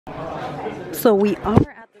So we are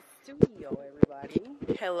at the studio, everybody.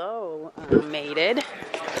 Hello, mated.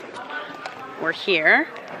 We're here.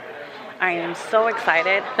 I am so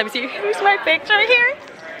excited. Let me see. Here's my picture here.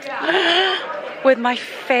 With my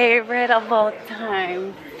favorite of all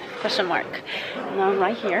time. Question mark. And I'm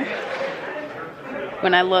right here.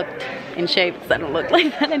 When I looked in shape, I don't look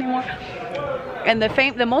like that anymore. And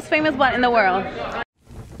the most famous one in the world.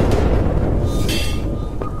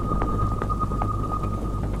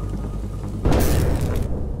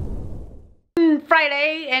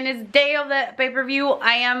 Friday and it's day of the pay-per-view.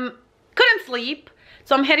 Couldn't sleep,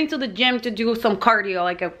 so I'm heading to the gym to do some cardio,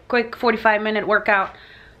 like a quick 45-minute workout,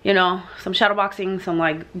 you know, some shadow boxing, some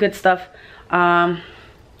like good stuff. I'm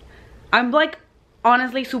like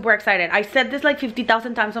honestly super excited. I said this like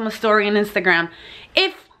 50,000 times on my story on Instagram.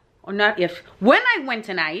 When I win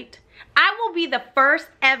tonight, I will be the first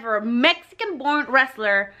ever Mexican-born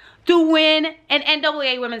wrestler to win an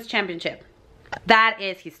NWA Women's Championship. That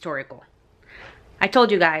is historical. I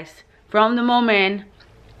told you guys, from the moment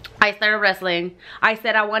I started wrestling, I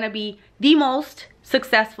said I want to be the most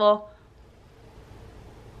successful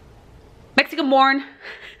Mexican-born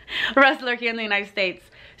wrestler here in the United States.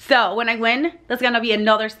 So when I win, that's going to be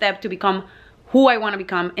another step to become who I want to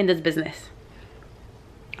become in this business.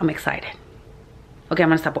 I'm excited. Okay, I'm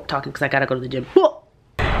going to stop talking because I got to go to the gym.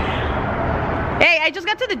 Hey, I just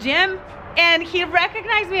got to the gym and he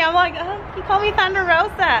recognized me. I'm like, oh, he called me Thunder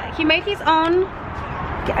Rosa. He made his own.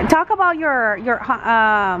 Talk about your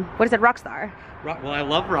what is it, Rockstar? Well, I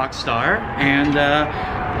love Rockstar, and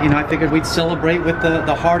you know, I figured we'd celebrate with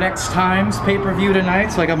the Hard X Times pay-per-view tonight.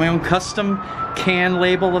 So I got my own custom can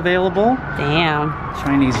label available. Damn.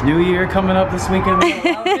 Chinese New Year coming up this weekend. We got a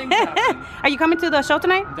lot of things happening. Are you coming to the show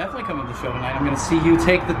tonight? I'm definitely coming to the show tonight. I'm going to see you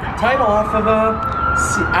take the title off of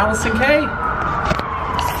Allison Kay.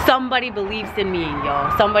 Somebody believes in me,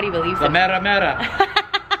 y'all. Somebody believes in me. The meta.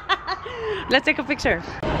 Let's take a picture.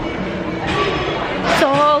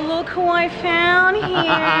 So look who I found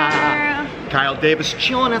here. Kyle Davis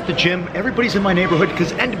chilling at the gym. Everybody's in my neighborhood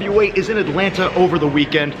because NWA is in Atlanta over the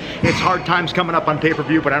weekend. It's hard times coming up on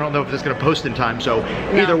pay-per-view, but I don't know if it's going to post in time. So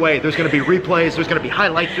either way, there's going to be replays, there's going to be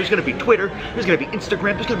highlights, there's going to be Twitter, there's going to be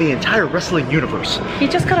Instagram, there's going to be the entire wrestling universe. He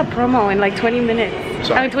just got a promo in like 20 minutes.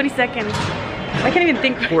 Sorry. I mean 20 seconds. I can't even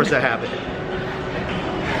think. Force that habit.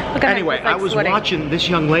 Anyway, I was watching this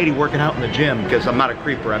young lady working out in the gym because I'm not a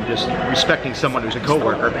creeper. I'm just respecting someone who's a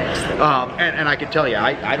coworker. And I can tell you,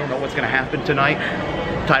 I don't know what's going to happen tonight.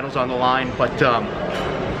 Title's on the line, but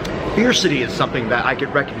fiercity is something that I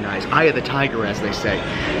could recognize. Eye of the tiger, as they say.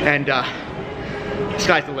 And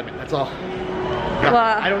sky's the limit. That's all. Well,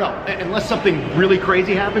 I don't know. Unless something really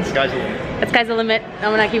crazy happens, sky's the limit. The sky's the limit.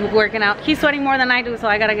 I'm gonna keep working out. He's sweating more than I do, so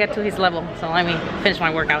I gotta get to his level. So let me finish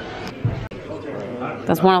my workout.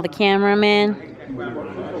 That's one of the cameramen.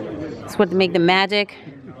 That's what to make the magic,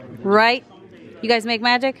 right? You guys make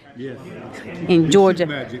magic? Yes. In Georgia.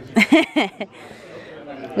 Magic.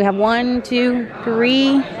 We have 1, 2,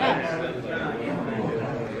 3.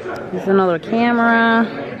 There's another camera.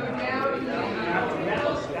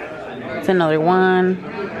 It's another one.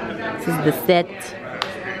 This is the set.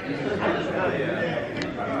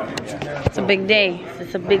 It's a big day.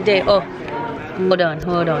 It's a big day. Oh, hold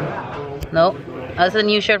on. Nope. That's a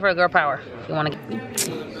new shirt for Girl Power. If you want to.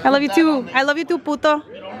 I love you too. I love you too, puto.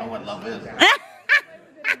 You don't know what love is.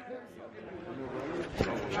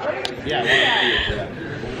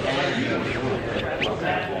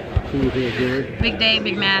 Big day,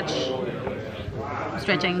 big match.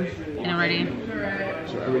 Stretching, getting ready.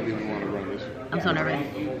 I'm so nervous.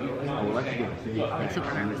 Like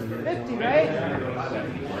super nervous. 50, right?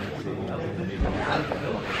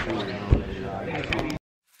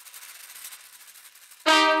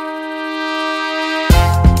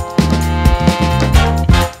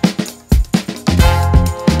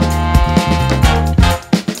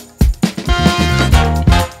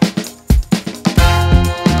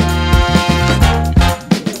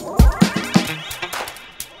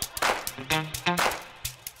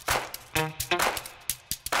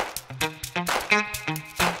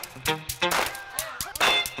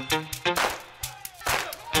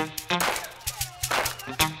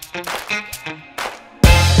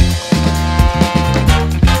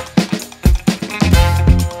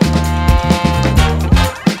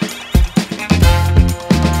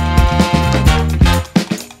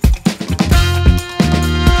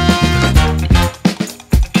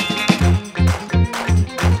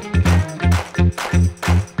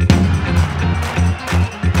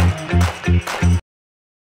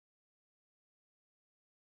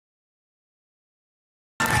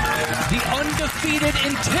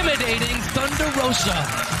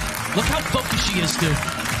 Look how focused she is, dude.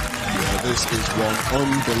 Yeah, this is one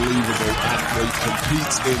unbelievable athlete,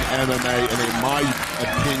 competes in MMA, and in my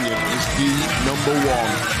opinion is the #1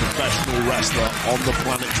 professional wrestler on the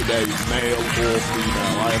planet today, male or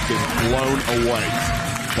female. I have been blown away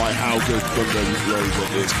by how good Thunder Rosa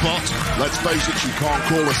is. But let's face it, she can't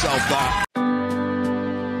call herself that.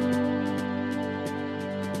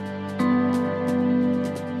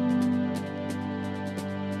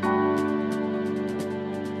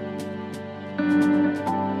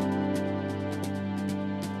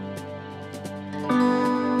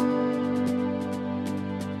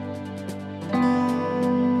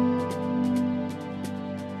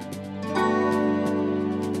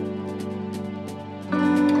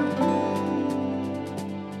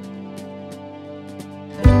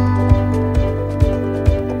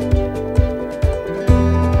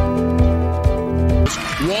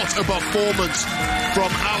 What a performance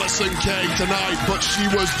from Allysin Kay tonight, but she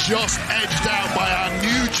was just edged out by our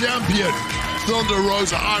new champion, Thunder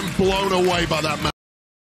Rosa. I'm blown away by that match.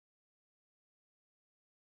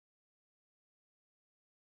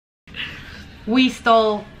 We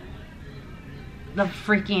stole the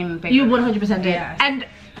freaking picture. You 100% did. Yes. And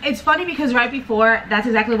it's funny because right before, that's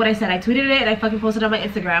exactly what I said. I tweeted it and I fucking posted it on my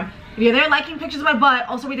Instagram. If you're there liking pictures of my butt,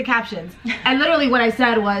 also read the captions. And literally what I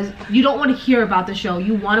said was, you don't want to hear about the show.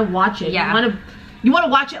 You want to watch it. Yeah. You want to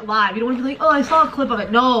watch it live. You don't want to be like, oh, I saw a clip of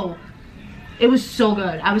it. No. It was so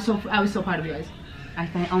good. I was so proud of you guys. I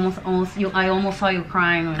almost saw you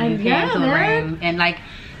crying when you came yeah, to the man. ring. And like,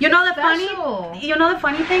 you know the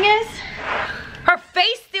funny thing is? Her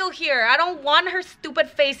face still here. I don't want her stupid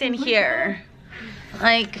face in here.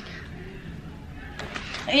 Like,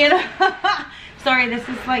 you know, sorry, this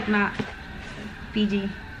is like not PG,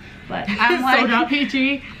 but I'm like, so not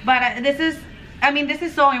PG. But this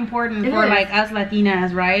is so important for like us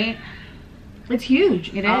Latinas, right? It's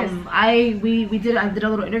huge. It is. I did a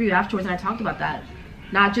little interview afterwards and I talked about that.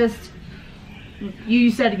 Not just you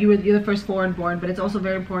said you're the first foreign born, but it's also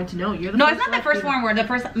very important to know you're the first. No, it's not the first foreign born. The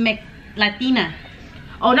first Latina.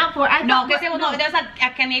 Oh, not for no, because there's a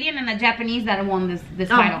Canadian and a Japanese that won this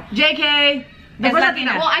title. JK. The first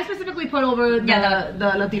Latina. Well, I specifically put over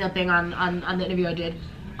the Latina thing on the interview I did.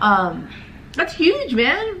 That's huge,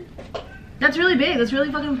 man. That's really big. That's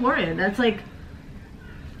really fucking important. That's like,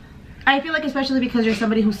 I feel like especially because you're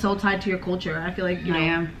somebody who's so tied to your culture. I feel like, you know, I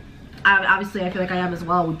am. Obviously, I feel like I am as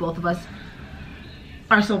well. We both of us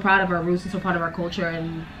are so proud of our roots and so proud of our culture.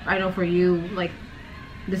 And I know for you, like,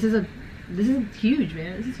 this is huge,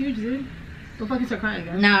 man. This is huge, dude. Don't fucking start crying,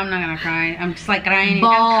 guys. No, I'm not gonna cry. I'm just like crying.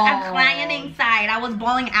 I'm crying inside. I was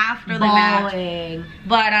bawling after the match.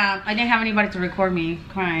 But I didn't have anybody to record me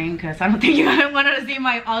crying because I don't think you guys wanted to see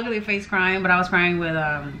my ugly face crying. But I was crying with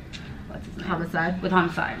what's his name? Homicide. With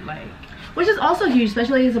Homicide, like, which is also huge,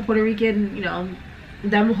 especially as a Puerto Rican. You know,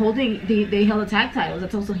 them holding they held the tag titles.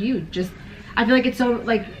 That's also huge. Just I feel like it's so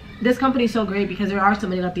like this company is so great because there are so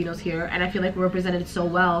many Latinos here, and I feel like we're represented so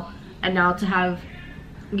well. And now to have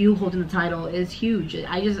you holding the title is huge.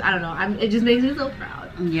 I don't know. It just makes me so proud.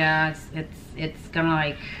 Yeah, it's kind of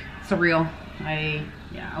like surreal. I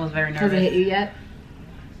was very nervous. Has it hit you yet?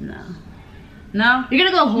 No. No. You're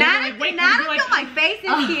gonna go home. Not until my face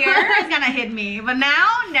is here. It's gonna hit me. But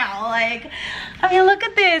now, no. Like, I mean, look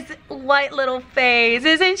at this white little face.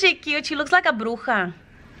 Isn't she cute? She looks like a bruja.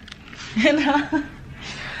 You know? Bruja,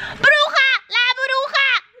 la bruja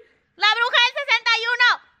del 61.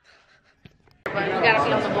 But you gotta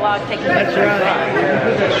be on the vlog taking pictures. That's right.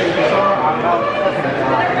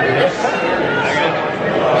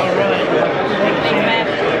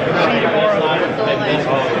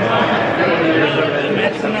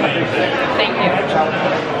 Thank you.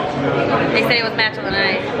 They said it was match of the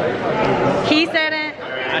night. He said it.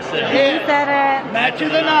 I said it. He said it. Match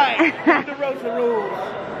of the night. The Rosa rules.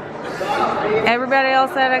 Everybody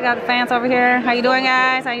else said I got the fans over here. How you doing,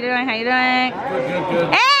 guys? How you doing? How you doing?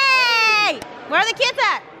 Good. Hey! Where are the kids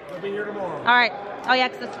at? We'll be here tomorrow. All right. Oh yeah,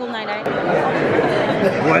 'cause it's school night, right?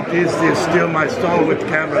 What is this? Still my stall with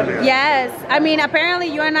camera there? Yes. I mean, apparently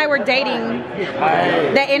you and I were dating.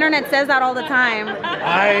 The internet says that all the time.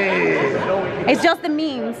 It's just the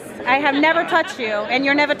memes. I have never touched you, and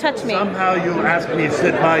you never touched me. Somehow you asked me to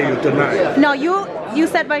sit by you tonight. No, you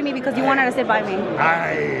sat by me because you wanted to sit by me.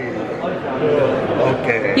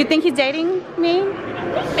 Okay. You think he's dating me?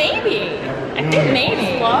 Maybe. I think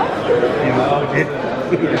maybe.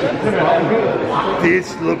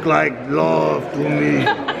 This look like love to me.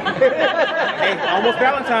 Hey, almost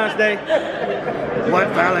Valentine's Day. What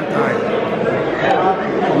Valentine?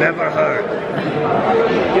 Never heard.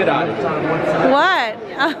 Get out of here. What?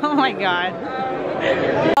 Oh my God.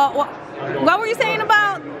 What were you saying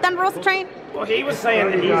about the on the Rosa train? Well, he was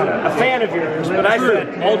saying that he's a fan of yours, but I said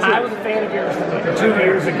I was a fan of yours from like 2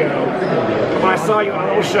 years ago when I saw you on a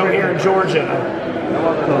little show here in Georgia.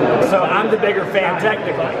 So I'm the bigger fan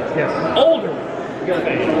technically. Yes. Older fan.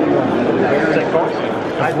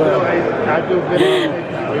 I do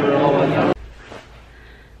good.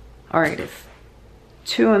 All right, it's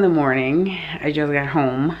 2 in the morning. I just got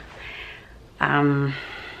home.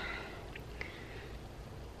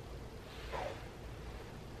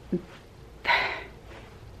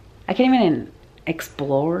 I can't even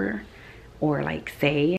explore or like say